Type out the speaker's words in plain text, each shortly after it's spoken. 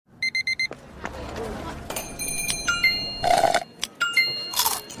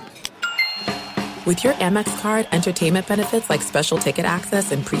With your Amex card, entertainment benefits like special ticket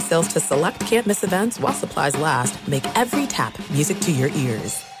access and pre-sales to select can't-miss events while supplies last make every tap music to your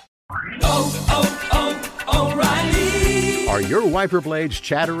ears. O'Reilly. Are your wiper blades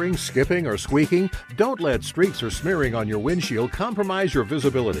chattering, skipping, or squeaking? Don't let streaks or smearing on your windshield compromise your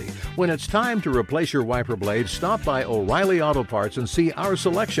visibility. When it's time to replace your wiper blades, stop by O'Reilly Auto Parts and see our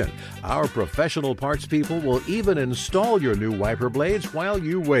selection. Our professional parts people will even install your new wiper blades while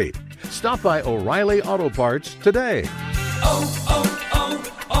you wait. Stop by O'Reilly Auto Parts today.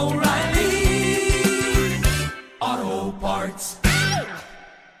 O'Reilly Auto Parts.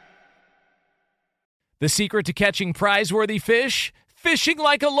 The secret to catching prize-worthy fish? Fishing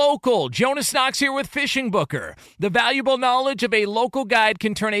like a local. Jonas Knox here with Fishing Booker. The valuable knowledge of a local guide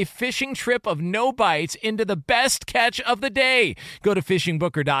can turn a fishing trip of no bites into the best catch of the day. Go to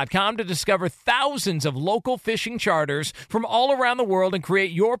fishingbooker.com to discover thousands of local fishing charters from all around the world and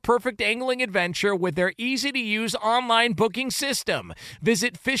create your perfect angling adventure with their easy-to-use online booking system.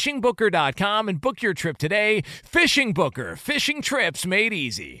 Visit fishingbooker.com and book your trip today. Fishing Booker. Fishing trips made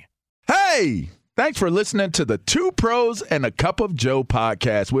easy. Hey! Thanks for listening to the Two Pros and a Cup of Joe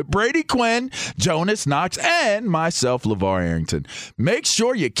podcast with Brady Quinn, Jonas Knox, and myself, LaVar Arrington. Make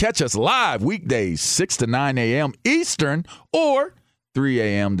sure you catch us live weekdays 6 to 9 a.m. Eastern or 3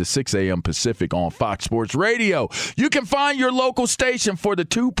 a.m. to 6 a.m. Pacific on Fox Sports Radio. You can find your local station for the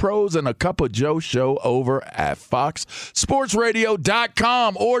Two Pros and a Cup of Joe show over at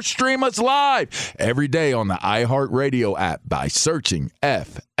foxsportsradio.com or stream us live every day on the iHeartRadio app by searching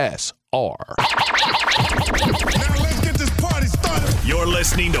FSR. Now let's get this party started. You're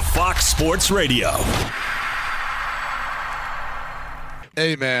listening to Fox Sports Radio.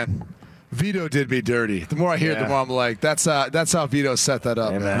 Hey, man. Vito did me dirty. The more I hear it, the more I'm like, that's how Vito set that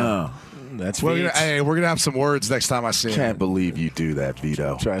up, man. Oh, that's we're gonna have some words next time I see him. Can't believe you do that,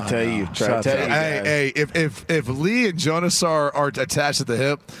 Vito. Try to tell you. Hey, if Lee and Jonas are attached at the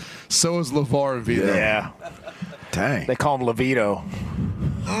hip, so is LaVar and Vito. Yeah. Dang. They call him LaVito.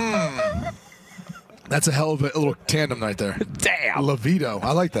 That's a hell of a little tandem right there. Damn. LaVito.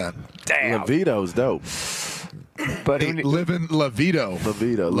 I like that. Damn. LaVito's dope. But living LaVito.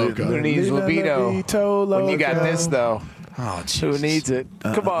 LaVito. Who needs LaVito? When you got this, though. Oh, Jesus. Who needs it?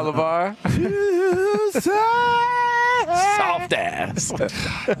 Come on, LaVar. Soft ass.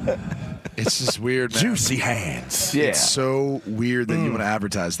 It's just weird, man. Juicy hands. Yeah. It's so weird that you want to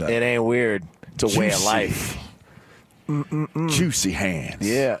advertise that. It ain't weird. It's a way of life. Juicy hands.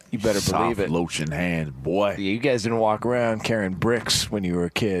 Yeah, you better believe it. Lotion hands, boy. Yeah, you guys didn't walk around carrying bricks when you were a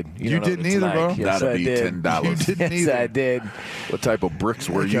kid. You didn't either, bro. Yes, That'd I be did. $10. You didn't Yes, either. I did. What type of bricks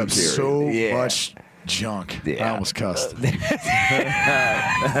were you You have carrying? so Yeah. much junk. Yeah. I almost cussed. We're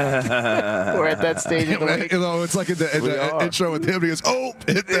at that stage of the week. You know, it's like in the intro with him. He goes, "Oh,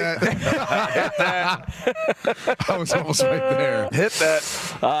 hit that!" Hit that. I was almost right there. Hit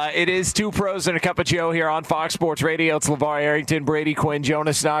that. It is Two Pros and a Cup of Joe here on Fox Sports Radio. It's LaVar Arrington, Brady Quinn,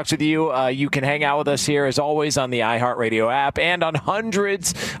 Jonas Knox with you. You can hang out with us here, as always, on the iHeartRadio app and on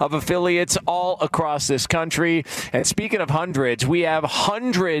hundreds of affiliates all across this country. And speaking of hundreds, we have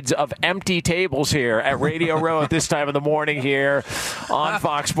hundreds of empty tables here at Radio Row at this time of the morning here on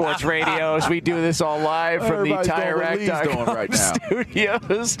Fox Sports Radio as we do this all live from the TireRack.com right now.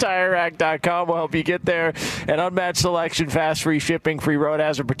 studios. TireRack.com will help you get there. An unmatched selection, fast, free shipping, free road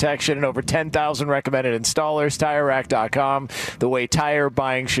hazard protection, and over 10,000 recommended installers. TireRack.com, the way tire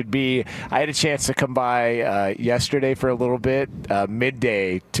buying should be. I had a chance to come by yesterday for a little bit,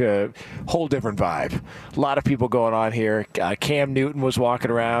 midday, to whole different vibe. A lot of people going on here. Cam Newton was walking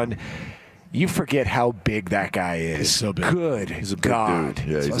around. You forget how big that guy is. He's so big. Good. He's a big God. dude.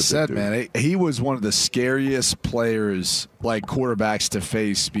 Yeah, he's I a said, big dude. man, he was one of the scariest players, like quarterbacks, to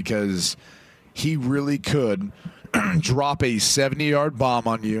face because he really could drop a 70-yard bomb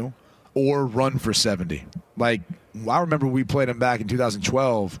on you or run for 70. Like, I remember we played him back in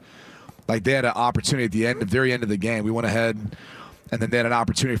 2012. Like, they had an opportunity at the very end of the game. We went ahead, and then they had an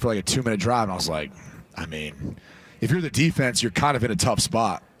opportunity for like a 2-minute drive. And I was like, I mean, if you're the defense, you're kind of in a tough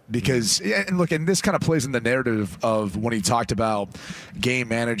spot. Because, and look, and this kind of plays in the narrative of when he talked about game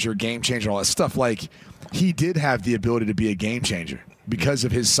manager, game changer, all that stuff. Like, he did have the ability to be a game changer because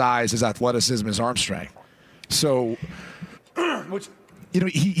of his size, his athleticism, his arm strength. So, which, you know,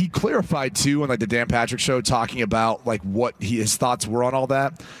 he clarified, too, on, like, the Dan Patrick Show, talking about, like, what his thoughts were on all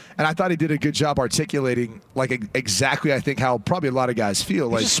that. And I thought he did a good job articulating, like, exactly, I think, how probably a lot of guys feel.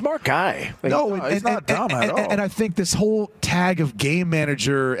 He's like, a smart guy. no, he's not dumb at all. And I think this whole tag of game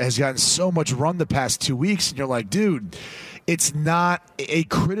manager has gotten so much run the past 2 weeks, and you're like, dude, it's not a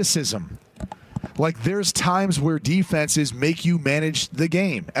criticism. Like, there's times where defenses make you manage the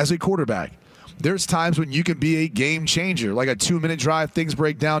game as a quarterback. There's times when you can be a game changer, like a 2-minute drive, things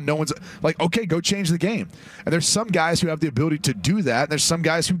break down, no one's like, okay, go change the game. And there's some guys who have the ability to do that, and there's some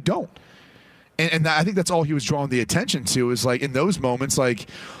guys who don't. And I think that's all he was drawing the attention to is like in those moments, like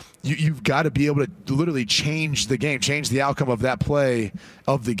you've got to be able to literally change the game, change the outcome of that play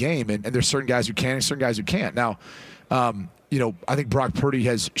of the game. And there's certain guys who can and certain guys who can't. Now, I think Brock Purdy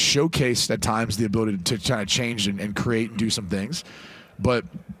has showcased at times the ability to kind of change and create and do some things. But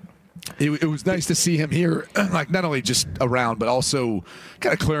it was nice to see him here, like not only just around, but also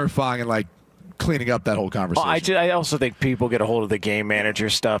kind of clarifying and like cleaning up that whole conversation. I also think people get a hold of the game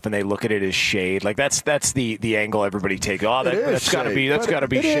manager stuff and they look at it as shade. Like that's the angle everybody takes. Oh, that's got to be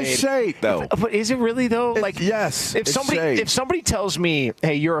shade. It is shade though. But is it really though? Like yes. If somebody tells me,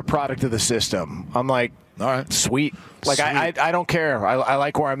 hey, you're a product of the system, I'm like, all right, sweet. Like I don't care. I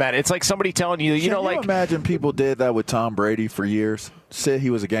like where I'm at. It's like somebody telling you, Can you imagine people did that with Tom Brady for years. Said he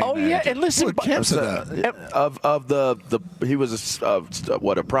was a game manager. Yeah, and listen, Cam said that. He was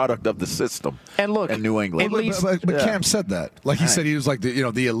a product of the system. And look, in New England. But Cam said that. Like he said, he was like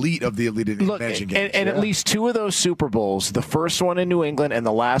the elite of the elite in managing games. And at least 2 of those Super Bowls, the first one in New England and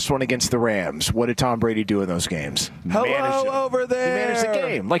the last one against the Rams. What did Tom Brady do in those games? Hello over there. He managed the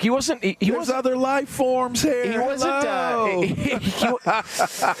game. Like he wasn't. There's other life forms here. He wasn't.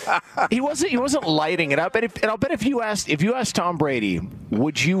 He wasn't lighting it up. And I'll bet if you asked Tom Brady,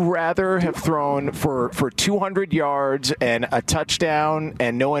 would you rather have thrown for 200 yards and a touchdown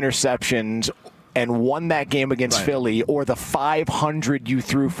and no interceptions and won that game against Philly, or the 500 you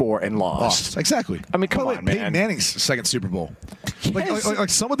threw for and lost? Exactly. I mean, come on, man. Peyton Manning's second Super Bowl. Yes. Like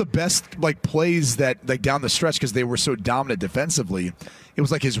some of the best plays that down the stretch because they were so dominant defensively. It was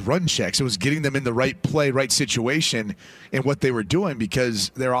like his run checks. It was getting them in the right play, right situation, and what they were doing because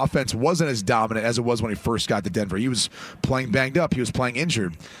their offense wasn't as dominant as it was when he first got to Denver. He was playing banged up. He was playing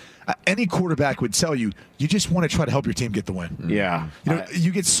injured. Any quarterback would tell you just want to try to help your team get the win. Yeah.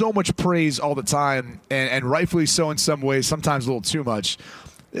 You get so much praise all the time, and rightfully so in some ways, sometimes a little too much.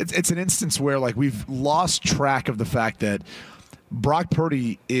 It's an instance where like we've lost track of the fact that Brock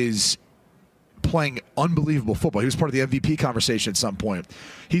Purdy is playing unbelievable football. He was part of the MVP conversation at some point.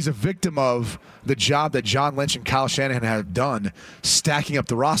 He's a victim of the job that John Lynch and Kyle Shanahan have done stacking up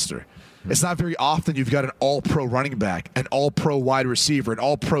the roster. It's not very often you've got an all-pro running back, an all-pro wide receiver, an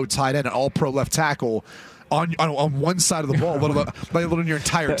all-pro tight end, an all-pro left tackle on one side of the ball, let alone your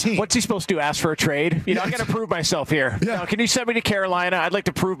entire team. What's he supposed to do, ask for a trade? I got to prove myself here. Yeah. Now, can you send me to Carolina? I'd like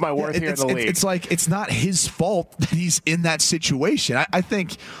to prove my worth here in the league. It's like it's not his fault that he's in that situation. I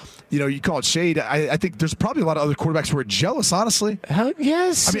think – you call it shade. I think there's probably a lot of other quarterbacks who are jealous, honestly.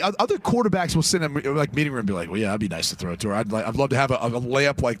 Yes. I mean, other quarterbacks will sit in like meeting room and be like, well, yeah, that'd be nice to throw it to her. I'd love to have a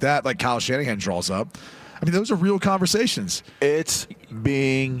layup like that, like Kyle Shanahan draws up. I mean, those are real conversations. It's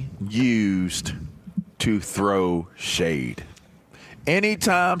being used to throw shade.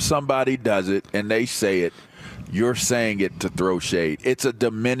 Anytime somebody does it and they say it, you're saying it to throw shade. It's a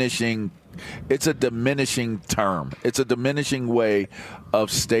diminishing term. It's a diminishing way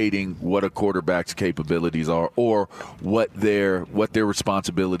of stating what a quarterback's capabilities are or what their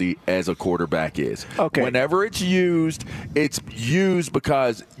responsibility as a quarterback is. Okay. Whenever it's used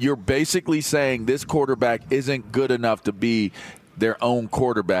because you're basically saying this quarterback isn't good enough to be their own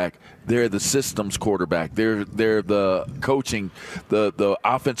quarterback. They're the system's quarterback. They're the coaching, the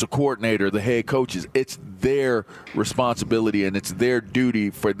offensive coordinator, the head coaches. It's their responsibility and it's their duty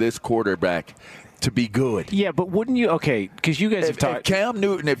for this quarterback to be good. Yeah, but wouldn't you? Okay, because you guys have talked.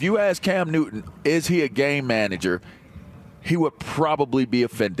 If you ask Cam Newton, is he a game manager? He would probably be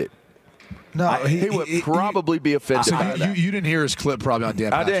offended. No, he would probably be offended by that. You didn't hear his clip probably on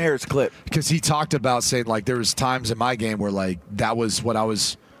Dan Patrick. I didn't hear his clip. Because he talked about saying, like, there was times in my game where, like, that was what I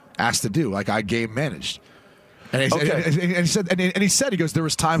was asked to do. Like, I game managed. And he said, he goes, there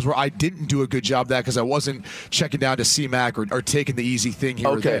was times where I didn't do a good job of that because I wasn't checking down to C-Mac or taking the easy thing here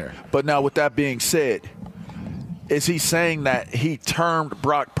or there. But now with that being said, is he saying that he termed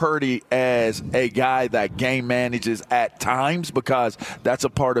Brock Purdy as a guy that game manages at times because that's a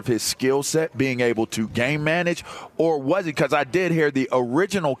part of his skill set, being able to game manage? Or was he? Because I did hear the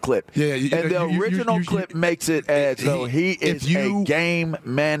original clip. The original clip makes it as though he is a game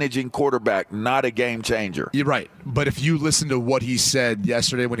managing quarterback, not a game changer. You're right. But if you listen to what he said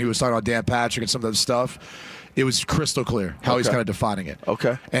yesterday when he was talking about Dan Patrick and some of that stuff, it was crystal clear how he's kind of defining it.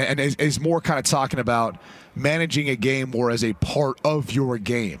 Okay. And he's more kind of talking about managing a game more as a part of your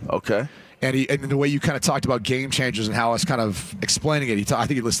game. Okay. And the way you kind of talked about game changers and how I was kind of explaining it, I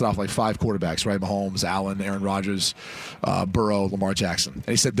think he listed off like 5 quarterbacks, right? Mahomes, Allen, Aaron Rodgers, Burrow, Lamar Jackson. And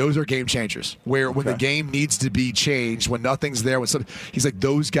he said those are game changers, where when the game needs to be changed, when nothing's there, he's like,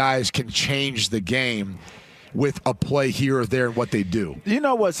 those guys can change the game with a play here or there and what they do. You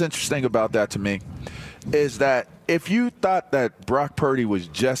know what's interesting about that to me is that if you thought that Brock Purdy was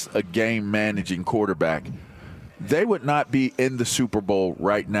just a game-managing quarterback, they would not be in the Super Bowl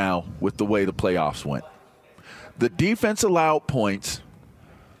right now with the way the playoffs went. The defense allowed points.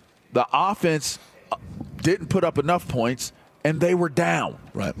 The offense didn't put up enough points, and they were down.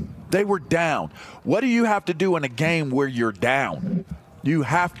 Right. They were down. What do you have to do in a game where you're down? You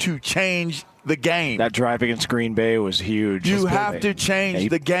have to change the game. That drive against Green Bay was huge. You have to change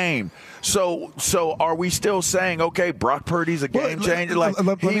the game. So are we still saying, okay, Brock Purdy's a game changer?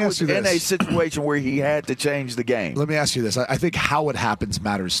 He was in a situation where he had to change the game. Let me ask you this. I think how it happens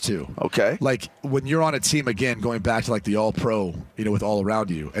matters too. Okay. Like when you're on a team, again, going back to like the All-Pro, with all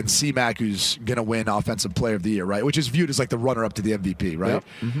around you, and C-Mac, who's going to win Offensive Player of the Year, right? Which is viewed as like the runner-up to the MVP, right? Yep.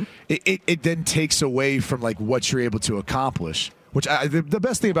 Mm-hmm. It then takes away from like what you're able to accomplish. Which the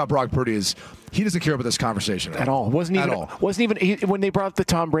best thing about Brock Purdy is he doesn't care about this converstion at all. Wasn't even when they brought up the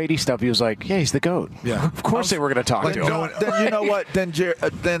Tom Brady stuff. He was like, "Yeah, he's the GOAT." Yeah, of course they were going to talk to him. Then you know what? Then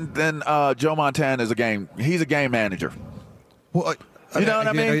Joe Montana is a game. He's a game manager. Well, you know what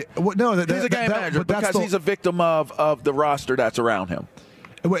I mean? He's a game manager because he's a victim of the roster that's around him.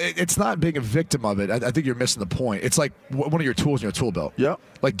 It's not being a victim of it. I think you're missing the point. It's like one of your tools in your tool belt. Yeah.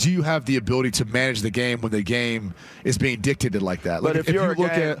 Like, do you have the ability to manage the game when the game is being dictated like that? But like, if you're a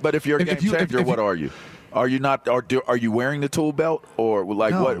game changer, what are you? Are you not? Are you wearing the tool belt, or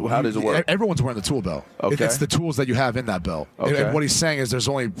like what? How does it work? Everyone's wearing the tool belt. Okay. It's the tools that you have in that belt. Okay. And what he's saying is there's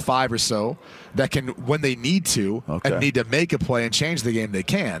only 5 or so that can, when they need to and need to make a play and change the game, they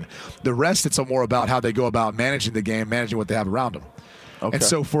can. The rest, it's more about how they go about managing the game, managing what they have around them. Okay. And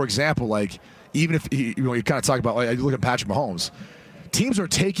so, for example, like even if you kind of talk about, like, you look at Patrick Mahomes, teams are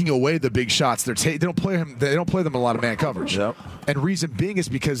taking away the big shots. They don't play him. They don't play them in a lot of man coverage. Yep. And reason being is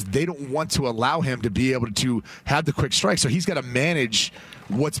because they don't want to allow him to be able to have the quick strike. So he's got to manage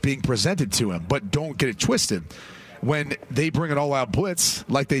what's being presented to him. But don't get it twisted. When they bring an all-out blitz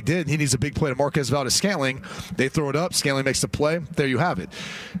like they did, he needs a big play to Marquez Valdes-Scantling. They throw it up. Scantling makes the play. There you have it.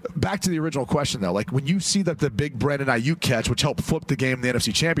 Back to the original question, though. Like when you see that the big Brandon Ayuk catch, which helped flip the game in the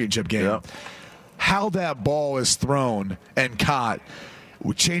NFC Championship game, how that ball is thrown and caught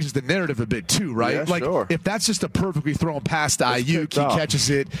changes the narrative a bit too, right? Yeah, like sure. If that's just a perfectly thrown pass to Ayuk, he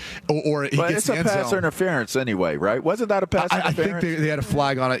catches it, or he gets the end zone. It's a pass interference anyway, right? Wasn't that a pass interference? I think they had a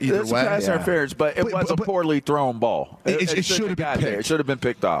flag on it either way. It's a pass interference, but it was a poorly thrown ball. It should have been picked. It should have been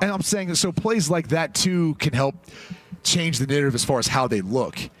picked off. And I'm saying, so plays like that too can help change the narrative as far as how they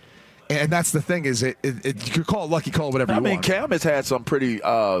look. And that's the thing is, you could call it lucky, call it whatever you want. I mean, Cam has had some pretty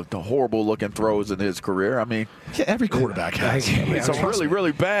horrible-looking throws in his career. I mean, every quarterback has. Some really,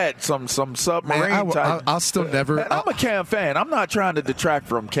 really bad, some submarine type. I'll still never. And I'm a Cam fan. I'm not trying to detract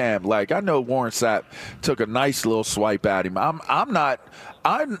from Cam. Like, I know Warren Sapp took a nice little swipe at him. I'm not.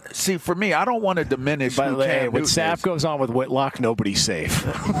 See, for me, I don't want to diminish who Cam when Sapp goes on with Whitlock, nobody's safe.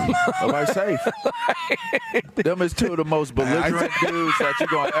 Nobody's safe. Them is two of the most belligerent dudes that you're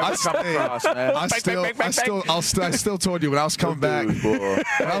going to ever come across, man. I still told you when I was coming back.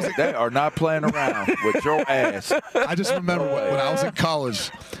 They are not playing around with your ass. I just remember when I was in college,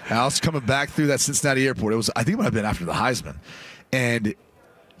 and I was coming back through that Cincinnati airport. I think it might have been after the Heisman. And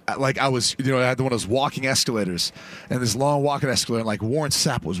like I was, I had one of those walking escalators, and this long walking escalator, and like Warren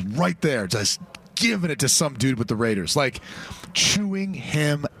Sapp was right there, just giving it to some dude with the Raiders, like chewing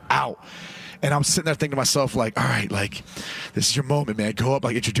him out. And I'm sitting there thinking to myself, like, all right, like, this is your moment, man. Go up,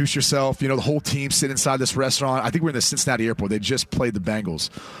 like, introduce yourself. The whole team sit inside this restaurant. I think we're in the Cincinnati airport. They just played the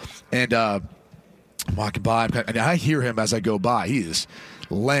Bengals. And I'm walking by, and I hear him as I go by. He is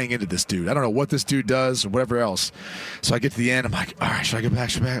laying into this dude. I don't know what this dude does or whatever else. So I get to the end. I'm like, all right, should I get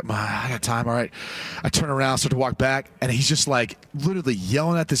back? I got time. All right. I turn around, start to walk back, and he's just, like, literally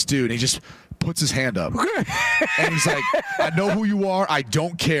yelling at this dude. And he just puts his hand up. And he's like, I know who you are. I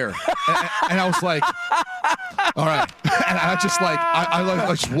don't care. And I was like, all right. And I just like, I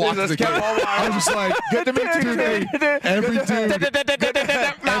just walked to the gate. I was just like, good to meet you, dude. Every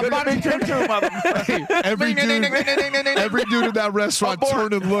dude in that restaurant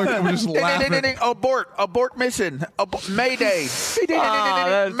turned and looked and was just laughing. Abort mission. Mayday.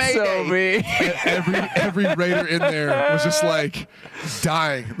 That's Mayday. so me. Every Raider in there was just like,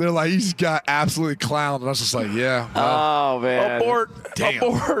 dying. They're like, he's got absolutely clowned. And I was just like, yeah. Well, oh, man. Abort. Damn.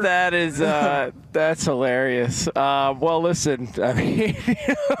 Abort. That is, that's hilarious. Well, listen, I mean.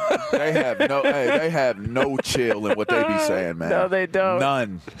 they have no chill in what they be saying, man. No, they don't.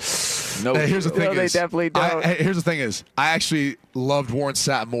 None. No. Hey, here's the thing no, they definitely don't. Here's the thing is, I actually loved Warren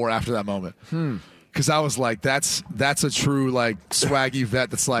Sapp more after that moment. Because I was like, that's a true, like, swaggy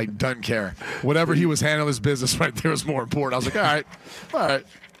vet that's, like, doesn't care. Whatever he was handling his business right there was more important. I was like, all right.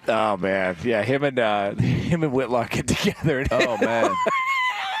 Oh, man. Yeah, him and Whitlock get together.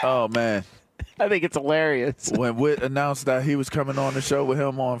 Oh, man. I think it's hilarious. When Whit announced that he was coming on the show with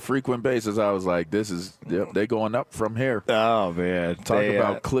him on frequent basis, I was like, they going up from here. Oh, man. Talk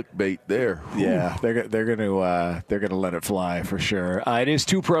about clickbait there. Yeah, they're gonna let it fly for sure. It is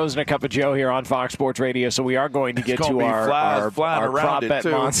Two Pros and a Cup of Joe here on Fox Sports Radio, so we are going to get to our prop bet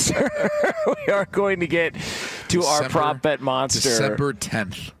monster. We are going to get to our prop bet monster. December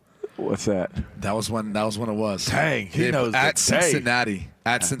 10th. What's that? That was when it was. Dang, he knows at the day. Cincinnati.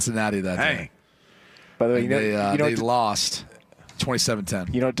 At Cincinnati that day. By the way, they lost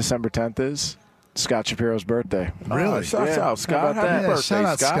 27-10. You know what December 10th is? Scott Shapiro's birthday. Really? Shout out, Scott. Happy birthday, shout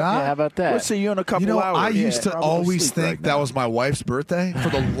out, Scott. Yeah, how about that? We'll see you in a couple hours. I used to always think right that was my wife's birthday for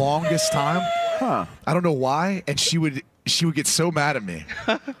the longest time. I don't know why, and she would get so mad at me.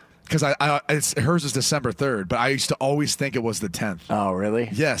 Because hers is December 3rd, but I used to always think it was the 10th. Oh, really?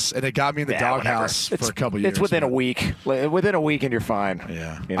 Yes, and it got me in the doghouse for a couple years. It's within a week. Within a week, and you're fine.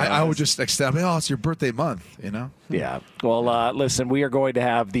 Yeah. You know, I would just extend, it's your birthday month, you know? Yeah. Well, listen, we are going to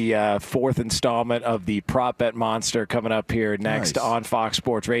have the fourth installment of the Prop Bet Monster coming up here next on Fox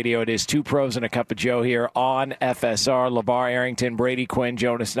Sports Radio. It is Two Pros and a Cup of Joe here on FSR. LaVar Arrington, Brady Quinn,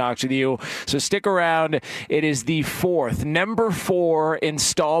 Jonas Knox with you. So stick around. It is the number 4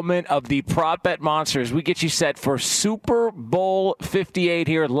 installment of the Prop Bet Monsters. We get you set for Super Bowl 58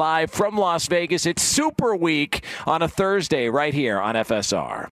 here live from Las Vegas. It's Super Week on a Thursday right here on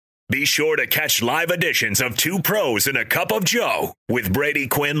FSR. Be sure to catch live editions of Two Pros and a Cup of Joe with Brady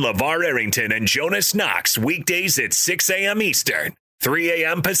Quinn, LaVar Arrington, and Jonas Knox weekdays at 6 a.m. Eastern, 3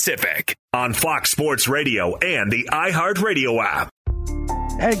 a.m. Pacific on Fox Sports Radio and the iHeartRadio app.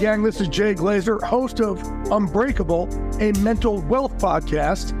 Hey, gang, this is Jay Glazer, host of Unbreakable, a mental wealth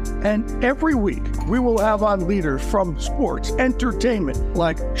podcast. And every week, we will have on leaders from sports, entertainment,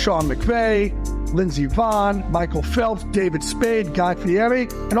 like Sean McVay, Lindsey Vonn, Michael Phelps, David Spade, Guy Fieri,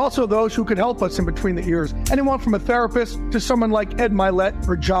 and also those who can help us in between the ears. Anyone from a therapist to someone like Ed Milet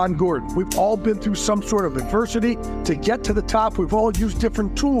or John Gordon. We've all been through some sort of adversity. To get to the top, we've all used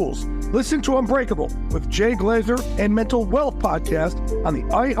different tools. Listen to Unbreakable with Jay Glazer and Mental Wealth Podcast on the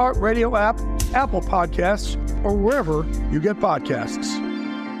iHeartRadio app, Apple Podcasts, or wherever you get podcasts.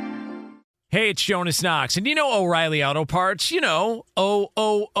 Hey, it's Jonas Knox, and you know O'Reilly Auto Parts. You know,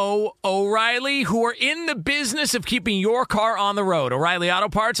 O'Reilly, who are in the business of keeping your car on the road. O'Reilly Auto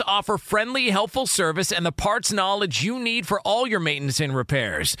Parts offer friendly, helpful service and the parts knowledge you need for all your maintenance and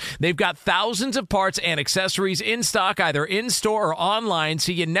repairs. They've got thousands of parts and accessories in stock, either in-store or online,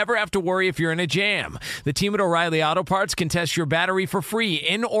 so you never have to worry if you're in a jam. The team at O'Reilly Auto Parts can test your battery for free,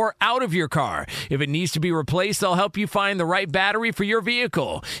 in or out of your car. If it needs to be replaced, they'll help you find the right battery for your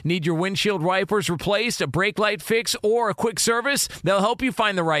vehicle. Need your windshield wipers replaced, a brake light fix, or a quick service? They'll help you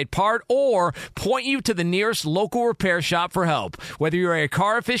find the right part or point you to the nearest local repair shop for help. Whether you're a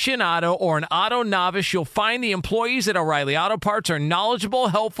car aficionado or an auto novice, you'll find the employees at O'Reilly Auto Parts are knowledgeable,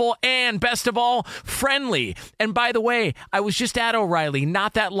 helpful, and best of all, friendly. And by the way, I was just at O'Reilly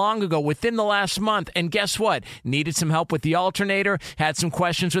not that long ago, within the last month, and guess what? Needed some help with the alternator, had some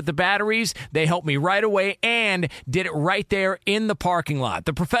questions with the batteries. They helped me right away and did it right there in the parking lot.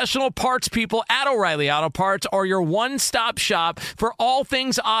 The professional parts people at O'Reilly Auto Parts are your one-stop shop for all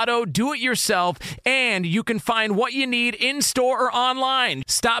things auto, do-it-yourself, and you can find what you need in-store or online.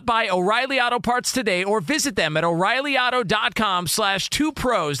 Stop by O'Reilly Auto Parts today or visit them at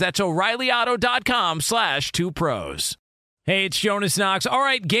O'ReillyAuto.com/2pros. That's O'ReillyAuto.com/2pros. Hey, it's Jonas Knox. All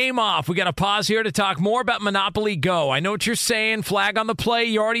right, game off. We got to pause here to talk more about Monopoly Go. I know what you're saying, flag on the play.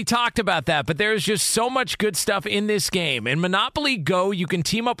 You already talked about that, but there's just so much good stuff in this game. In Monopoly Go, you can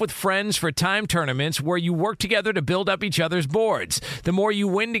team up with friends for time tournaments where you work together to build up each other's boards. The more you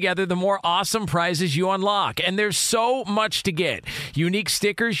win together, the more awesome prizes you unlock. And there's so much to get. Unique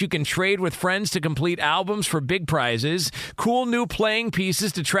stickers you can trade with friends to complete albums for big prizes. Cool new playing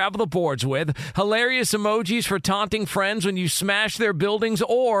pieces to travel the boards with. Hilarious emojis for taunting friends with when you smash their buildings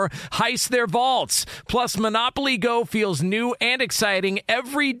or heist their vaults. Plus, Monopoly Go feels new and exciting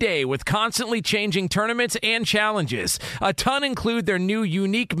every day with constantly changing tournaments and challenges. A ton include their new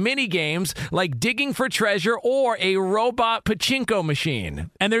unique mini games like digging for treasure or a robot pachinko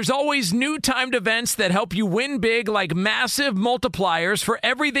machine. And there's always new timed events that help you win big, like massive multipliers for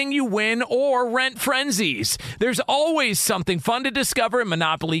everything you win or rent frenzies. There's always something fun to discover in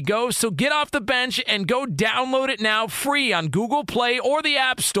Monopoly Go, so get off the bench and go download it now free on Google Play or the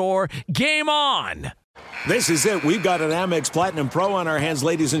App Store. Game on! This is it. We've got an Amex Platinum Pro on our hands,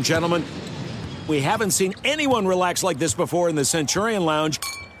 ladies and gentlemen. We haven't seen anyone relax like this before in the Centurion Lounge.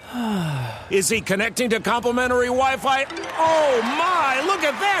 Is he connecting to complimentary Wi-Fi? Oh, my! Look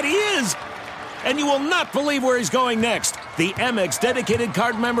at that! He is! And you will not believe where he's going next. The Amex dedicated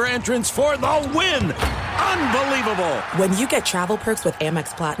card member entrance for the win! Unbelievable! When you get travel perks with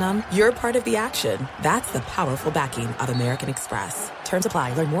Amex Platinum, you're part of the action. That's the powerful backing of American Express. Terms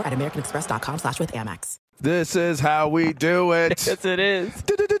apply. Learn more at americanexpress.com/withAmex. This is how we do it. Yes, it is.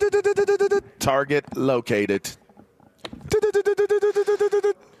 Target located.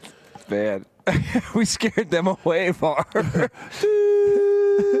 Man, we scared them away, Var.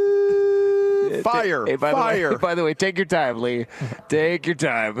 Fire! Hey, by the way, take your time, Lee. Take your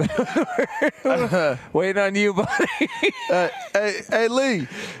time. Waiting on you, buddy. Hey, Lee.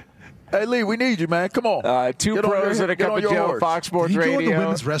 Hey, Lee, we need you, man. Come on. Two pros and a cup of Joe, Fox Sports Radio. Did he go to the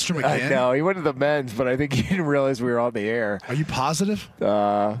women's restroom again? No, he went to the men's, but I think he didn't realize we were on the air. Are you positive?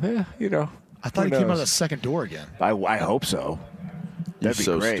 Yeah, you know. I thought he came out of the second door again. I hope so. That'd be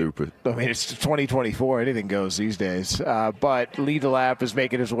so great. Stupid. I mean, it's 2024. Anything goes these days. But Lee DeLapp is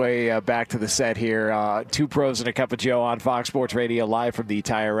making his way back to the set here. Two pros and a cup of Joe on Fox Sports Radio, live from the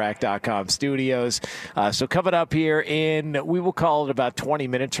TireRack.com studios. So coming up here we will call it about 20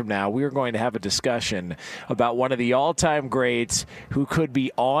 minutes from now, we are going to have a discussion about one of the all-time greats who could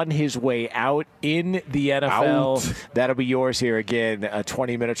be on his way out in the NFL. That'll be yours here again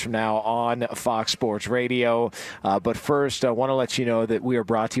 20 minutes from now on Fox Sports Radio. But first, I want to let you know that we are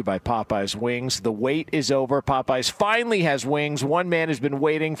brought to you by Popeye's Wings. The wait is over. Popeye's finally has wings. One man has been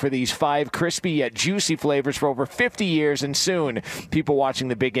waiting for these 5 crispy yet juicy flavors for over 50 years, and soon people watching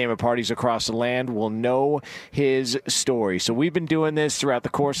the big game at parties across the land will know his story. So we've been doing this throughout the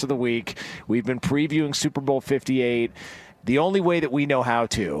course of the week. We've been previewing Super Bowl 58 the only way that we know how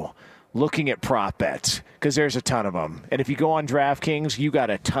to. Looking at prop bets, because there's a ton of them. And if you go on DraftKings, you got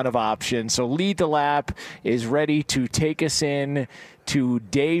a ton of options. So Lee DeLapp is ready to take us in to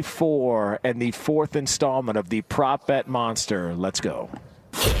day 4 and the 4th installment of the Prop Bet Monster. Let's go.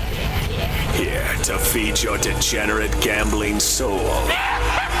 Here to feed your degenerate gambling soul.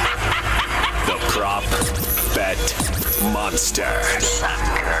 The Prop Bet Monster.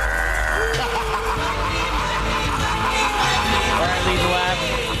 All right, Lee DeLapp.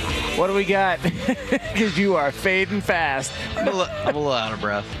 What do we got? Because you are fading fast. I'm a little out of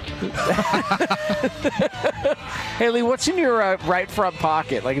breath. Hey, Lee, what's in your right front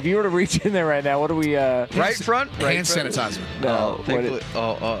pocket? Like, if you were to reach in there right now, what do we... Right front? Hand sanitizer. No.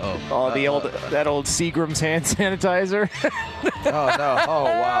 The old Seagram's hand sanitizer? Oh, no. Oh,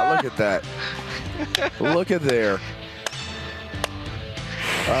 wow. Look at that. Look at there.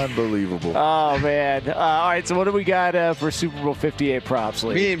 Unbelievable. Oh, man. All right, so what do we got for Super Bowl 58 props,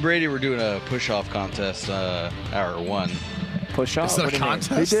 Lee? Me and Brady were doing a push-off contest, hour 1. Push-off? Is that a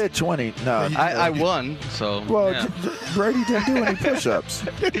contest? He did 20. No. I won, so. Well, yeah. Brady didn't do any push-ups.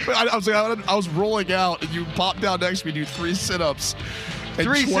 I was rolling out, and you popped down next to me and do 3 sit-ups.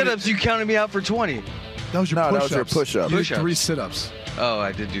 3 sit-ups, you counted me out for 20. That was your that was your push-up. You did 3 sit-ups. Oh,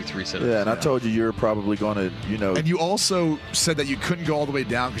 I did do 3 sit-ups. Yeah, and I told you were probably going to, And you also said that you couldn't go all the way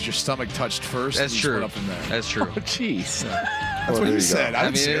down because your stomach touched first. That's true. Went up from there. That's true. Oh, jeez. That's what you said. I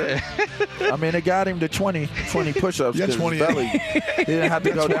mean, it got him to 20 push-ups because his belly, he didn't have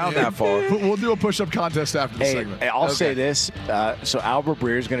to go down that far. We'll do a push-up contest after the segment. I'll say this. So Albert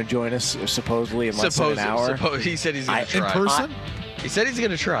Breer is going to join us supposedly in less than an hour. He said he's going to try. In person? He said he's going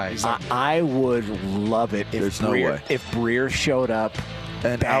to try. I would love it if Breer showed up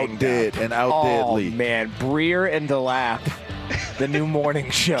and outdid Lee. Oh, man. Breer and DeLapp, the new morning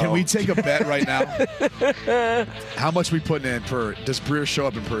show. Can we take a bet right now? How much are we putting in for, does Breer show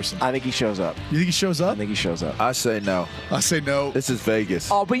up in person? I think he shows up. You think he shows up? I think he shows up. I say no. This is Vegas.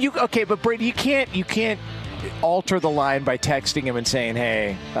 Oh, but Brady, you can't alter the line by texting him and saying,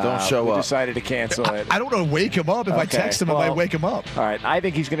 hey, don't show we up. Decided to cancel it. I don't know to wake him up. If I text him, I might wake him up. All right. I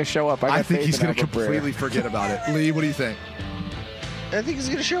think he's going to show up. I think he's going to completely forget about it. Lee, what do you think? I think he's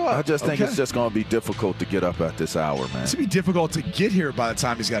going to show up. I just think it's just going to be difficult to get up at this hour, man. It's going to be difficult to get here by the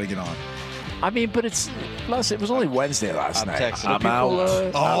time he's got to get on. I mean, but it was only Wednesday last night. Texting. I'm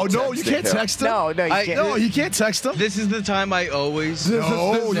out. No, you can't text him. No, you can't. No, you can't text him. This is the time I always you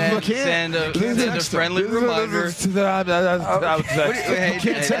can't. send a friendly reminder. Hey,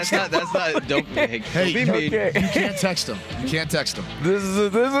 that's not. Don't be mean. You can't text him. You can't text him. This is the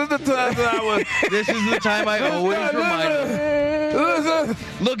time that I was. This is the time I always remind him.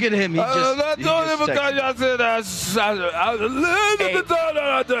 Look at him. He just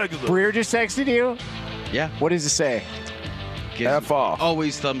Breer just texted you? Yeah. What does it say? F off.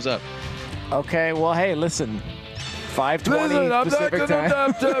 Always thumbs up. Okay, well, hey, listen. 5:20 Pacific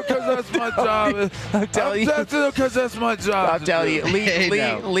time. Because that's my job. I'm telling you. Because that's my job. I'll tell you,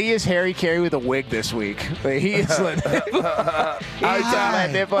 Lee is Harry Carey with a wig this week. He is letting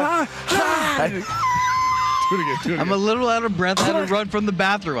I'm a little out of breath. I had to run from the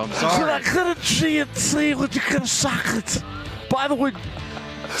bathroom. I'm sorry. I couldn't see what you could have sucked. By the way,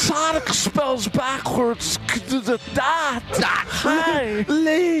 Sonic spells backwards. Hi.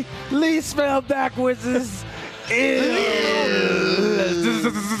 Lee spelled backwards is.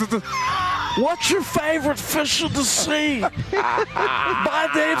 What's your favorite fish in the sea? My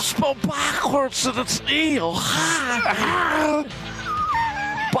name's spelled backwards and it's eel.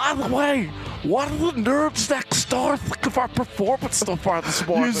 By the way, what do the nerds next door think of our performance so far this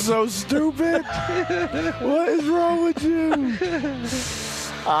morning? You're so stupid. What is wrong with you?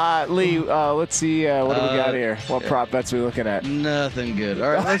 Lee, let's see what do we got here. What prop bets are we looking at? Nothing good. All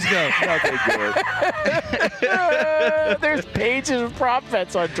right, let's go. Nothing good. There's pages of prop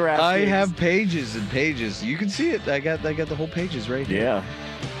bets on DraftKings. I have pages and pages. You can see it. I got the whole pages right here. Yeah.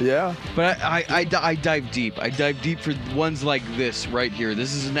 Yeah. But I dive deep. I dive deep for ones like this right here.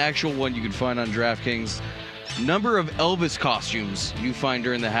 This is an actual one you can find on DraftKings. Number of Elvis costumes you find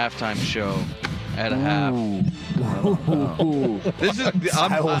during the halftime show at a half. This is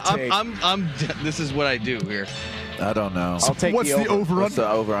this is what I do here. I don't know. I'll take What's the over? What's the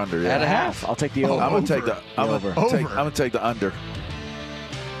over under? Yeah. At a half. I'll take the over. I'm gonna take the over. I'm gonna take the under.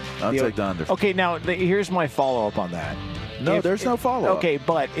 I'll take the under. Okay, now here's my follow up on that. No, there's no follow up. Okay,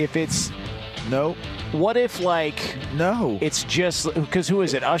 but if it's no. What if, like, no? It's just because who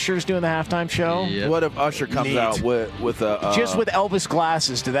is it? Usher's doing the halftime show. Yep. What if Usher comes out with a just with Elvis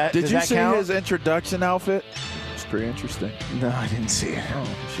glasses? Did you see count? his introduction outfit? It's pretty interesting. No, I didn't see it. Oh,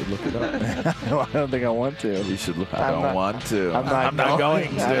 you should look it up. No, I don't think I want to. You should look. I don't want to. I'm not going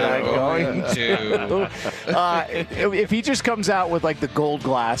to. If he just comes out with like the gold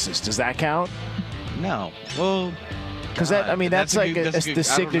glasses, does that count? No. Well. Because that's the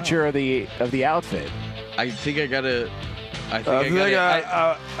signature of the outfit. I think I gotta. I think I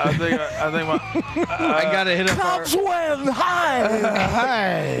gotta hit up Cubs win.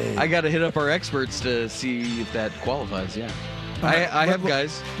 Hi. I gotta hit up our experts to see if that qualifies. Yeah. I have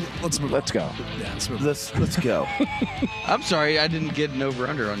guys. Let's move. Let's go. Yeah, let's go. I'm sorry, I didn't get an over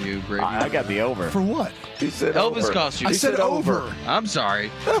under on you, Brady. I got the over. For what? He said Elvis over. costume. I said over. I'm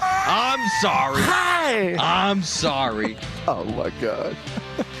sorry. I'm sorry. Hi. I'm sorry. Oh my God.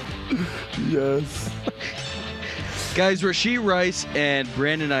 Yes. Guys, Rashee Rice and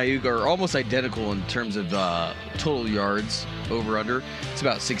Brandon Ayuk are almost identical in terms of total yards over under. It's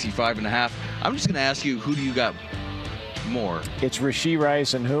about 65.5. I'm just going to ask you, who do you got more? It's Rashee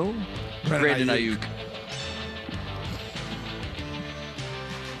Rice and who? Brandon Ayuk.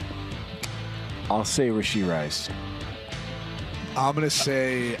 I'll say Rashee Rice. I'm going to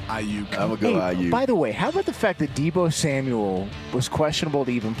say Ayuk. I'm going to go Ayuk. By the way, how about the fact that Deebo Samuel was questionable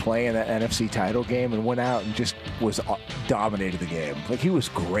to even play in that NFC title game and went out and just dominated the game? Like, he was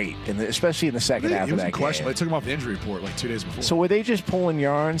great, especially in the second half of that game. They took him off the injury report like 2 days before. So were they just pulling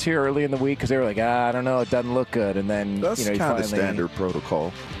yarns here early in the week because they were like, I don't know, it doesn't look good, and then that's kind of standard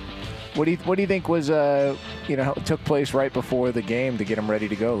protocol. What do you think was took place right before the game to get him ready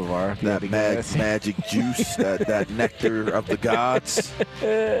to go, LaVar? That magic juice, that nectar of the gods.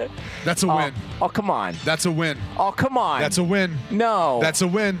 That's a win. Oh, come on. That's a win. Oh, come on. That's a win. No. That's a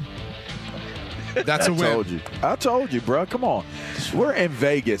win. That's a win. I told you, bro. Come on. We're in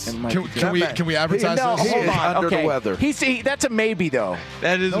Vegas. Can we advertise this? Hold on. Under the weather. That's a maybe, though.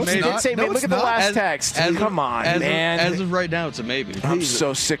 That is a maybe. He did say maybe. Look at the last text. Come on, man. As of right now, it's a maybe. I'm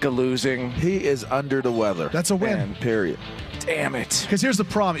so sick of losing. He is under the weather. That's a win. Man, period. Damn it. Because here's the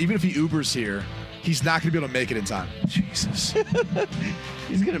problem. Even if he Ubers here, he's not going to be able to make it in time. Jesus.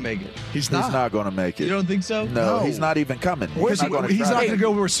 He's going to make it. He's not going to make it. You don't think so? No, he's not even coming. He's not going to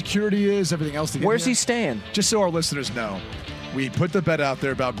go where security is, everything else. Where's he staying? Just so our listeners know, we put the bet out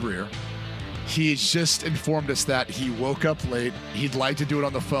there about Breer. He's just informed us that he woke up late. He'd like to do it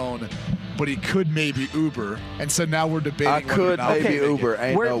on the phone. but he could maybe Uber. And so now we're debating. I could maybe Uber.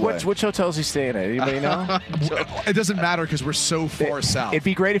 Ain't no way. Which hotel is he staying at? Anybody know? It doesn't matter because we're so far south. It'd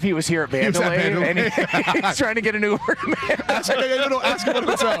be great if he was here at Mandalay and he's trying to get an Uber. Ask him what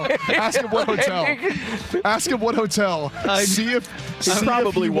hotel. Ask him what hotel. See if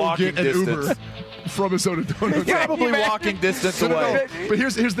probably he will walking get an distance. Uber from his own hotel. Probably walking distance away. But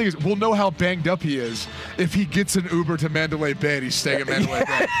here's the thing: is we'll know how banged up he is if he gets an Uber to Mandalay Bay and he's staying at Mandalay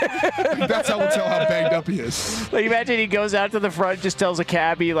Bay. That's how we'll tell how banged up he is. Like, imagine he goes out to the front, just tells a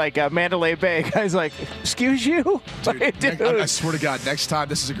cabbie, like, Mandalay Bay. Guy's like, excuse you? Dude, I swear to God, next time,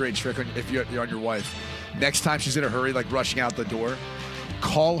 this is a great trick if you're on your wife. Next time she's in a hurry, like rushing out the door,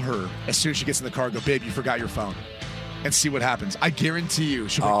 call her as soon as she gets in the car. Go, babe, you forgot your phone. And see what happens. I guarantee you,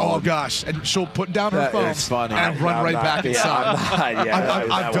 she'll be like, oh gosh. And she'll put down her phone and run right back inside.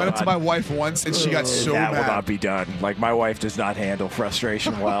 I've done it to my wife once, and she got so mad. That will not be done. Like, my wife does not handle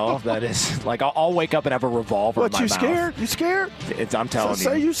frustration well. That is, like, I'll wake up and have a revolver in my mouth. Scared? You scared? I'm telling you.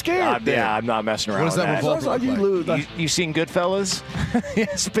 Say you scared. Yeah, I'm not messing around with that. What does that revolver look like? You seen Goodfellas?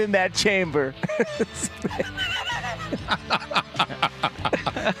 Spin that chamber.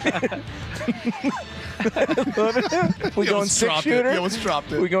 We going 6-shooter? Yeah, let's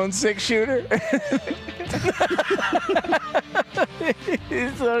drop it. We going 6-shooter?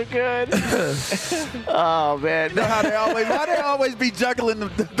 He's so good. Oh man! Why they always be juggling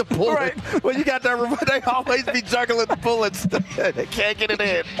the bullet? Right. When you got that remote, they always be juggling the bullets. They can't get it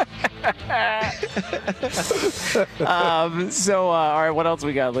in. All right, what else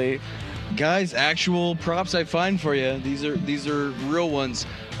we got, Lee? Guys, actual props I find for you. These are real ones.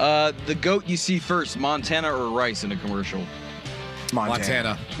 The goat you see first, Montana or Rice in a commercial?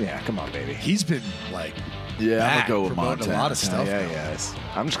 Montana. Yeah, come on, baby. He's been like, I'm gonna go with promoting Montana. a lot of stuff. Yes.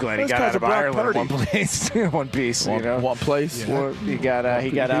 I'm just glad he Those got guys out of are Brock Ireland in Purdy. one place, one piece. You know, One place. Yeah. Well, he got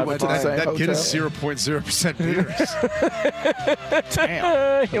out. went to the same That kid is hotel. 0.0% beers.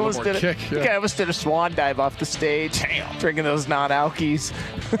 Damn. He almost did kick, The yeah. guy almost did a swan dive off the stage. Damn. Drinking those non-alkies.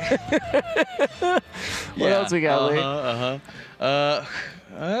 What else we got, Lee?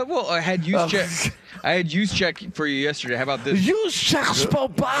 Well, I had use check. I had use check for you yesterday. How about this? Use check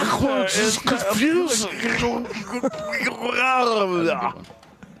spelled backwards is confusing.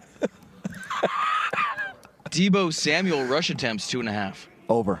 Debo Samuel rush attempts 2.5.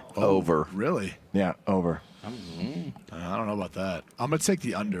 Over. Really? Yeah, over. I don't know about that. I'm going to take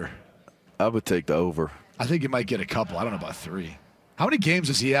the under. I would take the over. I think he might get a couple. I don't know about 3. How many games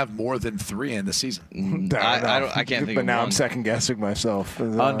does he have more than 3 in the season? I can't think But of now one. I'm second guessing myself.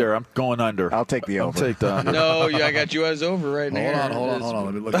 Under. I'm going under. I'll take the over. I'll take the under. No, I got you as over right now. Hold on.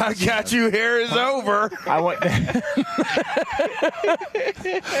 Let me look. I got you here is over.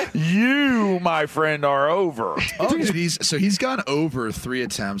 You, my friend, are over. Oh, dude, he's gone over 3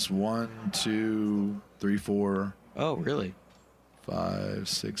 attempts. 1, 2, 3, 4. Oh, really? 5,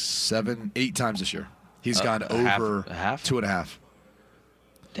 6, 7, 8 times this year. He's gone over a half? 2.5.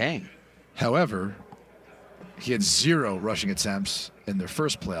 Dang. However, he had 0 rushing attempts in their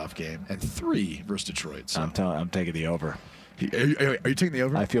first playoff game and 3 versus Detroit. So I'm taking the over. Are you taking the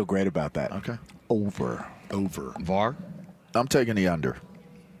over? I feel great about that. Okay. Over. VAR? I'm taking the under.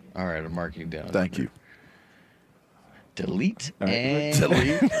 All right, I'm marking down. Thank you. Delete and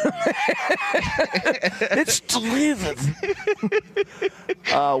Delete. It's deleted.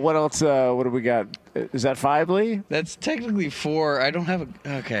 What else? What do we got? Is that 5, Lee? That's technically 4. I don't have a.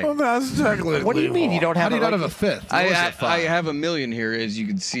 Okay. Well, that's technically. What do you mean you don't How have do you a not have a 5th? What was that, 5? I have a million here, as you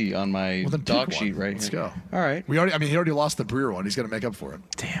can see on my Well, then pick doc one. sheet right Let's here. go. All right. He already lost the Breer one. He's going to make up for it.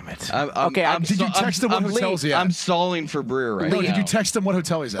 Damn it. Did you text him what hotel's he at? I'm stalling for Breer right No, now. did you text him what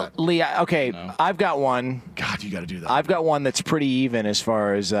hotel he's at? Lee, okay, No. I've got one. God, you got to do that. I've got one that's pretty even as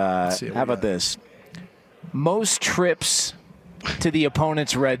far as. see what How we about got. this? Most trips to the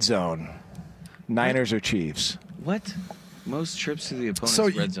opponent's red zone. Niners or Chiefs? What? Most trips to the opponent's So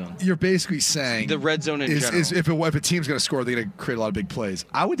red zone. you're basically saying The red zone in is general. if a team's going to score, they're going to create a lot of big plays.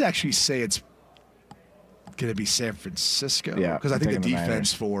 I would actually say it's going to be San Francisco. Yeah, because I I'm think the taking the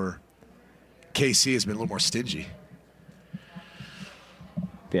defense for KC has been a little more stingy.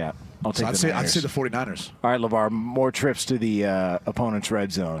 Yeah, I'll So take I'd the say Niners. the 49ers. All right, LaVar, more trips to the opponent's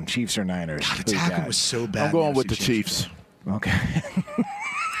red zone. Chiefs or Niners? God, Who the you tackle got? was so bad. I'm going in with the NFC Chiefs. Okay.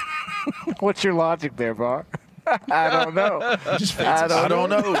 What's your logic there, Var? I don't know. I don't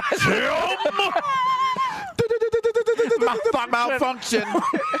know. Malfunction.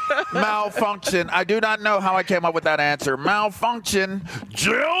 Malfunction. I do not know how I came up with that answer. Malfunction.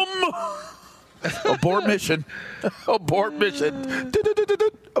 Jim. Abort mission. Abort mission.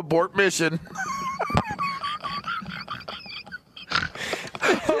 Abort mission.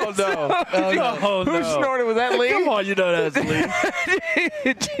 Oh, Oh, no. Oh, Who snorted? Was that Lee? Come on, you know that's Lee.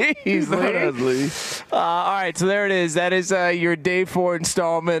 Jeez, Lee. That's Lee. All right, so there it is. That is your day 4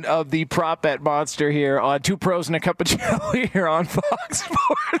 installment of the Prop Bet Monster here on Two Pros and a Cup of Joe here on Fox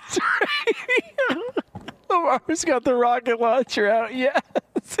Sports Radio. LaVar's got the rocket launcher out. Yes.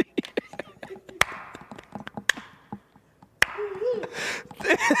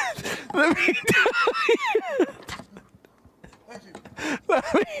 Let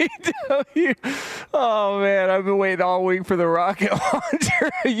me tell you. Oh, man, I've been waiting all week for the rocket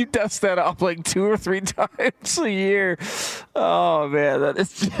launcher. You dust that off like 2 or 3 times a year. Oh, man,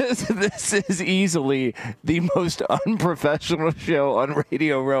 this is easily the most unprofessional show on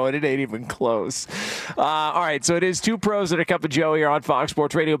Radio Row, and it ain't even close. All right, so it is Two Pros and a Cup of Joe here on Fox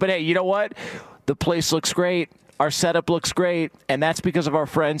Sports Radio. But, hey, you know what? The place looks great. Our setup looks great, and that's because of our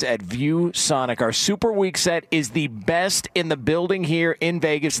friends at ViewSonic. Our Super Week set is the best in the building here in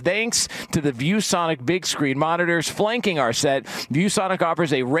Vegas. Thanks to the ViewSonic big screen monitors flanking our set, ViewSonic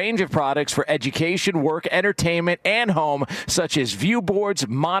offers a range of products for education, work, entertainment, and home, such as view boards,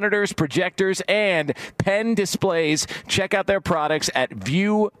 monitors, projectors, and pen displays. Check out their products at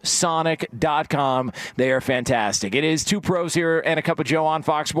viewsonic.com. They are fantastic. It is Two Pros here and a Cup of Joe on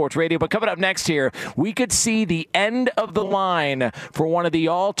Fox Sports Radio. But coming up next here, we could see the end of the line for one of the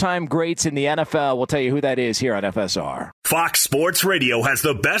all-time greats in the NFL. We'll tell you who that is here on FSR. Fox Sports Radio has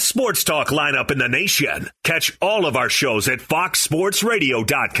the best sports talk lineup in the nation. Catch all of our shows at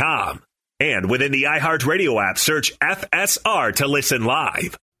foxsportsradio.com. And within the iHeartRadio app, search FSR to listen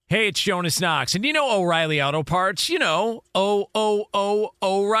live. Hey, it's Jonas Knox, and you know O'Reilly Auto Parts, you know,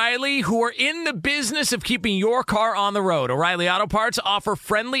 O'Reilly, who are in the business of keeping your car on the road. O'Reilly Auto Parts offer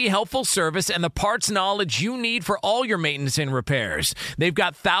friendly, helpful service and the parts knowledge you need for all your maintenance and repairs. They've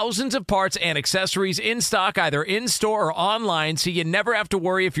got thousands of parts and accessories in stock, either in-store or online, so you never have to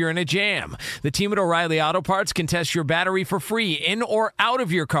worry if you're in a jam. The team at O'Reilly Auto Parts can test your battery for free in or out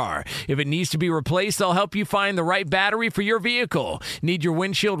of your car. If it needs to be replaced, they'll help you find the right battery for your vehicle. Need your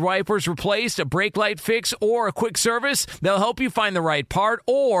windshield wipers replaced, a brake light fix, or a quick service? They'll help you find the right part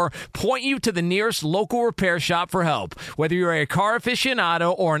or point you to the nearest local repair shop for help. Whether you're a car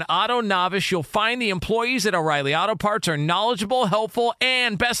aficionado or an auto novice, you'll find the employees at O'Reilly Auto Parts are knowledgeable, helpful,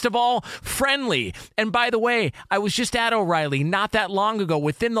 and best of all, friendly. And by the way, I was just at O'Reilly not that long ago,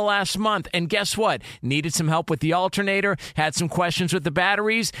 within the last month, and guess what? Needed some help with the alternator, had some questions with the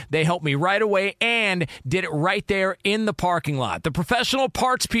batteries. They helped me right away and did it right there in the parking lot. The professional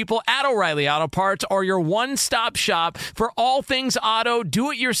parts people at O'Reilly Auto Parts are your one-stop shop for all things auto,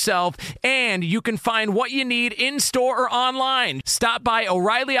 do-it-yourself, and you can find what you need in-store or online. Stop by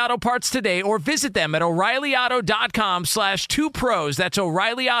O'Reilly Auto Parts today or visit them at O'ReillyAuto.com/2pros. That's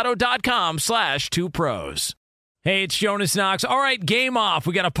O'ReillyAuto.com/2pros. Hey, it's Jonas Knox. All right, game off.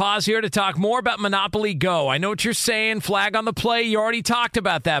 We got to pause here to talk more about Monopoly Go. I know what you're saying, flag on the play. You already talked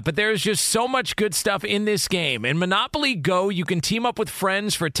about that, but there's just so much good stuff in this game. In Monopoly Go, you can team up with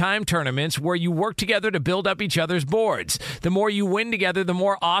friends for time tournaments where you work together to build up each other's boards. The more you win together, the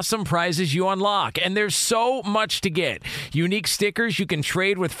more awesome prizes you unlock, and there's so much to get. Unique stickers you can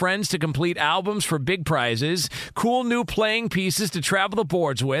trade with friends to complete albums for big prizes, cool new playing pieces to travel the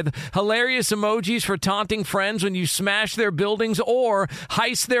boards with, hilarious emojis for taunting friends when you smash their buildings or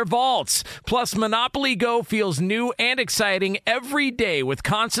heist their vaults. Plus, Monopoly Go feels new and exciting every day with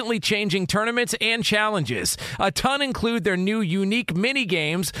constantly changing tournaments and challenges. A ton include their new unique mini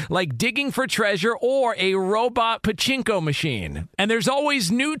games like digging for treasure or a robot pachinko machine. And there's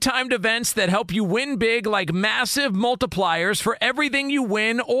always new timed events that help you win big, like massive multipliers for everything you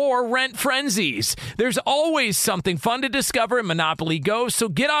win or rent frenzies. There's always something fun to discover in Monopoly Go, so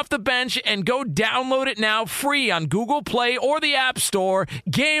get off the bench and go download it now free on Google Play or the App Store.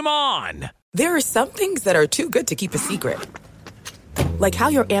 Game on! There are some things that are too good to keep a secret. Like how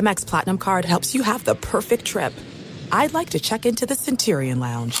your Amex Platinum card helps you have the perfect trip. I'd like to check into the Centurion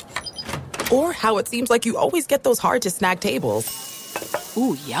Lounge. Or how it seems like you always get those hard-to-snag tables.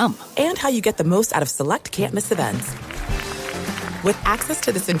 Ooh, yum. And how you get the most out of select can't-miss events. With access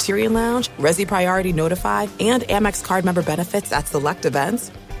to the Centurion Lounge, Resi Priority Notify, and Amex card member benefits at select events,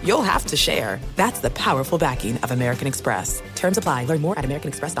 you'll have to share. That's the powerful backing of American Express. Terms apply. Learn more at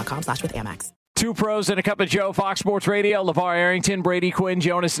americanexpress.com/withAmex. Two Pros and a Cup of Joe, Fox Sports Radio. LaVar Arrington, Brady Quinn,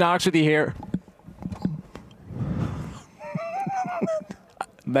 Jonas Knox with you here.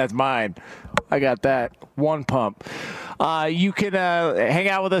 That's mine. I got that. One pump. You can hang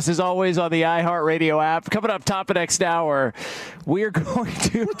out with us, as always, on the iHeartRadio app. Coming up top of next hour, we are going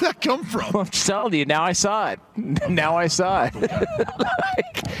to... Where'd that come from? I'm just telling you. Now I saw it.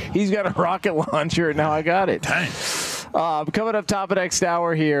 Like, he's got a rocket launcher, and now I got it. Dang. Coming up top of next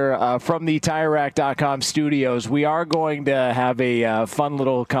hour here from the TireRack.com studios, we are going to have a fun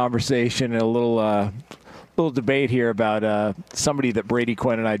little conversation and a little debate here about somebody that Brady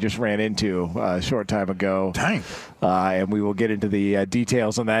Quinn and I just ran into a short time ago. Dang. And we will get into the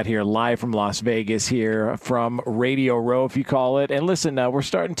details on that here live from Las Vegas here from Radio Row, if you call it. And listen, we're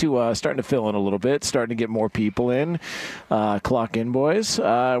starting to fill in a little bit, starting to get more people in. Clock in, boys.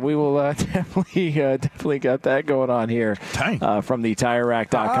 We will definitely got that going on here from the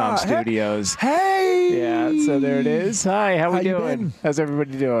TireRack.com studios. Hey! Yeah, so there it is. Hi, how we doing? How's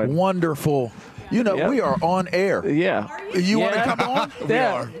everybody doing? Wonderful. You know, we are on air. Yeah. You want to come on?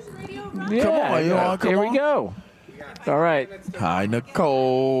 Yeah. We are. Yeah. Come on. You want to come on? Here we go. All right. Hi,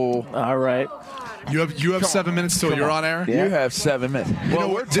 Nicole. All right. You have 7 minutes till you're on air? Yeah. You have 7 minutes.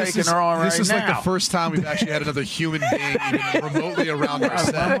 Well, we're taking her on right now. This is like the first time we've actually had another human being even remotely around our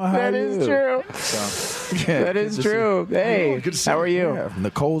set. That is true. That is true. Hey, how are you? Yeah,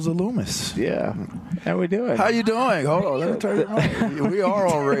 Nicole Zalumis. Yeah. How we doing? How you doing? Hold on. Let me turn it on. We are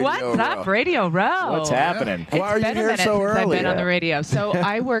on Radio What's Row. up, Radio Row? What's happening? Why are you here so early? I've been on the radio. So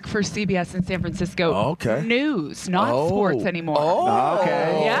I work for CBS in San Francisco News, not sports anymore. Oh,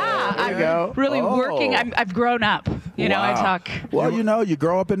 okay. Yeah. There you go. Really working. I've grown up. You know, I talk. Well, you know, you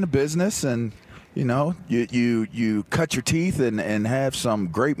grow up in the business and you know, you cut your teeth and have some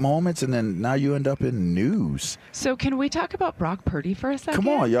great moments, and then now you end up in news. So can we talk about Brock Purdy for a second? Come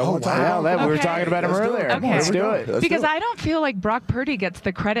on, y'all. We were talking about him earlier. Okay. Let's do it. Because I don't feel like Brock Purdy gets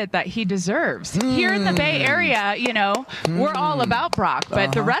the credit that he deserves. Here in the Bay Area, you know, we're all about Brock,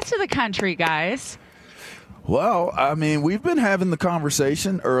 but the rest of the country, guys. Well, I mean, we've been having the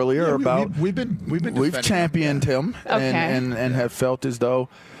conversation earlier about we've championed him and have felt as though,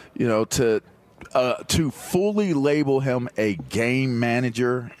 you know, to fully label him a game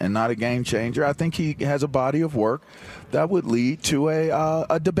manager and not a game changer, I think he has a body of work that would lead to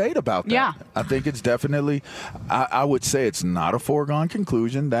a debate about that. Yeah. I think it's definitely, I would say it's not a foregone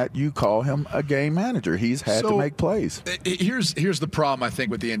conclusion that you call him a game manager. He's had to make plays. Here's the problem, I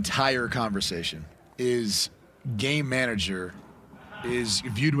think, with the entire conversation is game manager is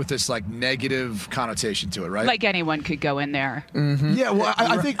viewed with this like negative connotation to it, right? Like anyone could go in there. Mm-hmm. Yeah, well,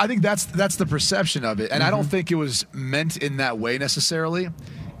 I think that's the perception of it, and I don't think it was meant in that way necessarily.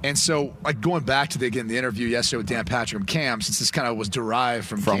 And so, like going back to the interview yesterday with Dan Patrick from Cam, since this kind of was derived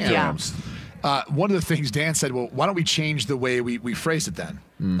from Cam's. One of the things Dan said, well, why don't we change the way we phrase it then?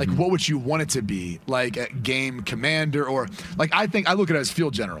 Mm-hmm. Like, what would you want it to be? Like a game commander, or like I look at it as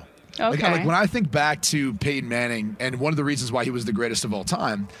field general. Okay. Like when I think back to Peyton Manning, and one of the reasons why he was the greatest of all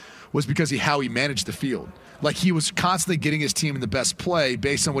time was because how he managed the field. Like he was constantly getting his team in the best play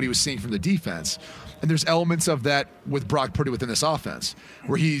based on what he was seeing from the defense. And there's elements of that with Brock Purdy within this offense,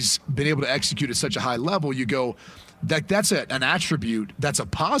 where he's been able to execute at such a high level. You go, that's an attribute, that's a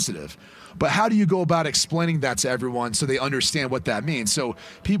positive. But how do you go about explaining that to everyone so they understand what that means? So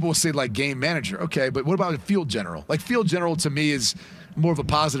people will say like game manager, okay, but what about a field general? Like field general to me is more of a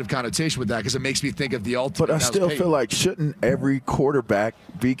positive connotation with that because it makes me think of the ultimate. But I still feel like shouldn't every quarterback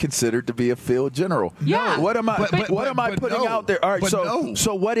be considered to be a field general? Yeah. What am I putting out there? All right,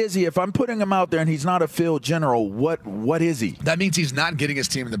 so what is he? If I'm putting him out there and he's not a field general, what is he? That means he's not getting his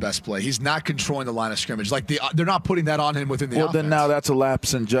team in the best play. He's not controlling the line of scrimmage. Like they're not putting that on him within the offense. Well, then now that's a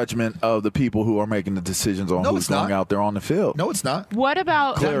lapse in judgment of the people who are making the decisions on who's going out there on the field. No, it's not. What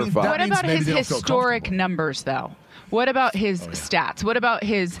about his his historic numbers, though? What about his stats? What about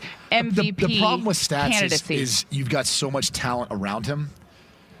his MVP The problem with stats candidacy? is you've got so much talent around him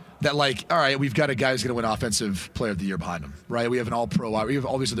that, like, all right, we've got a guy who's going to win Offensive Player of the Year behind him, right? We have an All-Pro. We have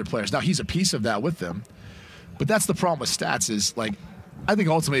all these other players. Now, he's a piece of that with them. But that's the problem with stats is, like, I think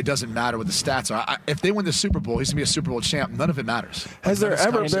ultimately it doesn't matter what the stats are. If they win the Super Bowl, he's going to be a Super Bowl champ. None of it matters. Has there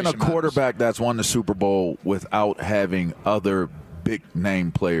ever been a quarterback that's won the Super Bowl without having other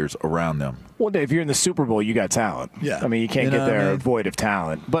big-name players around them? Well, Dave, if you're in the Super Bowl, you got talent. Yeah. I mean, you can't get there void of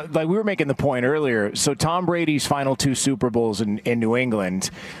talent. But like we were making the point earlier, so Tom Brady's final 2 Super Bowls in New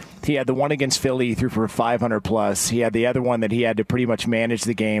England, he had the one against Philly, he threw for 500+. He had the other one that he had to pretty much manage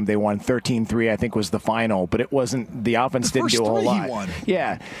the game. They won 13-3, I think was the final. But it wasn't – the offense didn't do a whole lot. He won.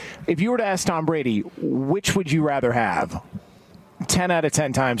 Yeah. If you were to ask Tom Brady, which would you rather have? 10 out of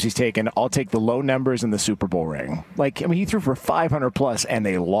 10 times he's taken, I'll take the low numbers and the Super Bowl ring. Like, I mean, he threw for 500+ and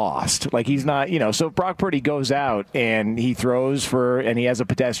they lost. Like, he's not, so if Brock Purdy goes out and he throws and he has a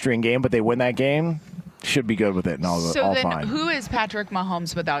pedestrian game, but they win that game, should be good with it and all fine. Who is Patrick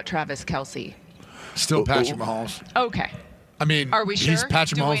Mahomes without Travis Kelce? Still Patrick Mahomes. Okay. I mean, are we sure? He's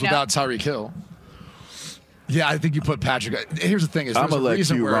Patrick Mahomes without Tyreek Hill. Yeah, I think you put Patrick. Here's the thing: is I'm gonna let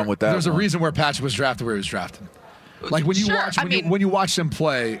you run with that. There's a reason where Patrick was drafted where he was drafted. Like when you Sure, watch I mean- when you watch him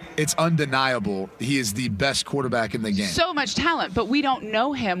play, it's undeniable he is the best quarterback in the game. So much talent, but we don't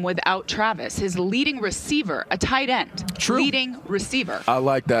know him without Travis, his leading receiver, a tight end. True. Leading receiver. I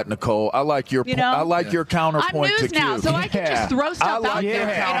like that, Nicole. I like your your counterpoint I'm news to now, Q. so I can just throw stuff out there.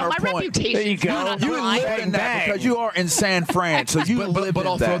 My counterpoint. reputation. There you go. You live in that because you are in San Fran, so you live But in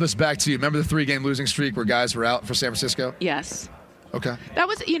I'll that. throw this back to you. Remember the 3-game losing streak where guys were out for San Francisco? Yes. Okay. That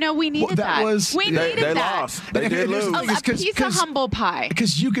was, we needed that was- we they- needed they that. lost. They did lose. A piece of humble pie.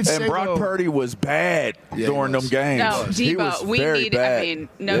 Because you could say, And Brock Purdy was bad during them games. No, He was Debo. We very need. bad. I mean,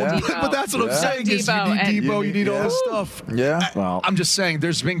 no Yeah. Debo. But that's what I'm Yeah. saying. Is you Debo need and- Debo, you need all this stuff. Yeah. Well, I'm just saying,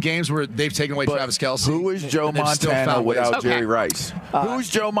 there's been games where they've taken away Travis Kelce. who is Joe and they've still Montana found ways. without Okay. Jerry Rice? Who's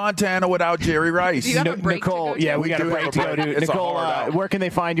Joe Montana without Jerry Rice? You have a break Nicole, to go to? yeah, we got a do break have to a go break. to. It's a Nicole, hard out. where can they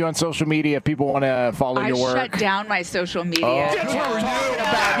find you on social media if people want to follow I your work? shut down my social media. Yes!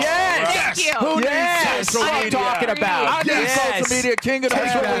 Thank you. Who Yes! needs social I'm media? talking about. I'm the social media king of the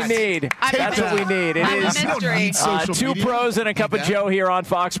That's what we need. That's what we need. It I'm a is mystery. two pros and a cup of Joe here on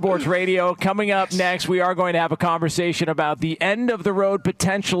Fox Sports Radio. Coming up next, we are going to have a conversation about the end of the road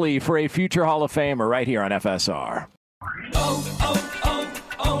potentially for a future Hall of Famer right here on FSR.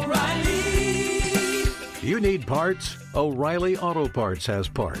 O'Reilly. You need parts? O'Reilly Auto Parts has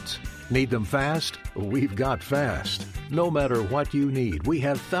parts. Need them fast? We've got fast. No matter what you need, we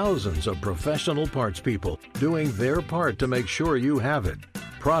have thousands of professional parts people doing their part to make sure you have it.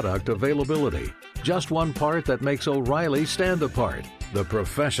 Product availability. Just one part that makes O'Reilly stand apart. The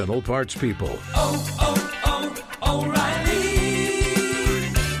professional parts people.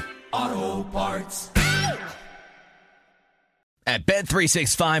 O'Reilly Auto Parts. At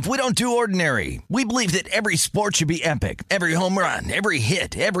Bet365, we don't do ordinary. We believe that every sport should be epic. Every home run, every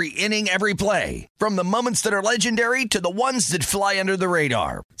hit, every inning, every play. From the moments that are legendary to the ones that fly under the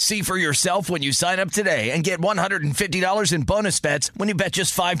radar. See for yourself when you sign up today and get $150 in bonus bets when you bet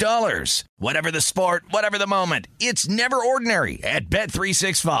just $5. Whatever the sport, whatever the moment, it's never ordinary at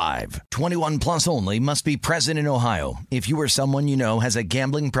Bet365. 21 plus only. Must be present in Ohio. If you or someone you know has a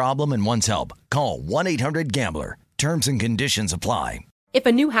gambling problem and wants help, call 1-800-GAMBLER. Terms and conditions apply. If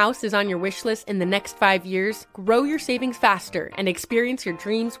a new house is on your wish list in the next 5 years, grow your savings faster and experience your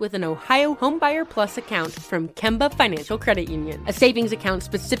dreams with an Ohio Homebuyer Plus account from Kemba Financial Credit Union. A savings account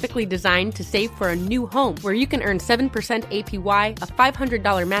specifically designed to save for a new home where you can earn 7% APY, a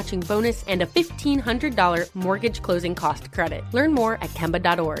 $500 matching bonus, and a $1,500 mortgage closing cost credit. Learn more at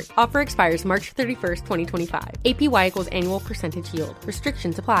Kemba.org. Offer expires March 31st, 2025. APY equals annual percentage yield.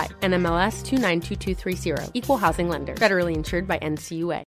 Restrictions apply. NMLS 292230. Equal housing lender. Federally insured by NCUA.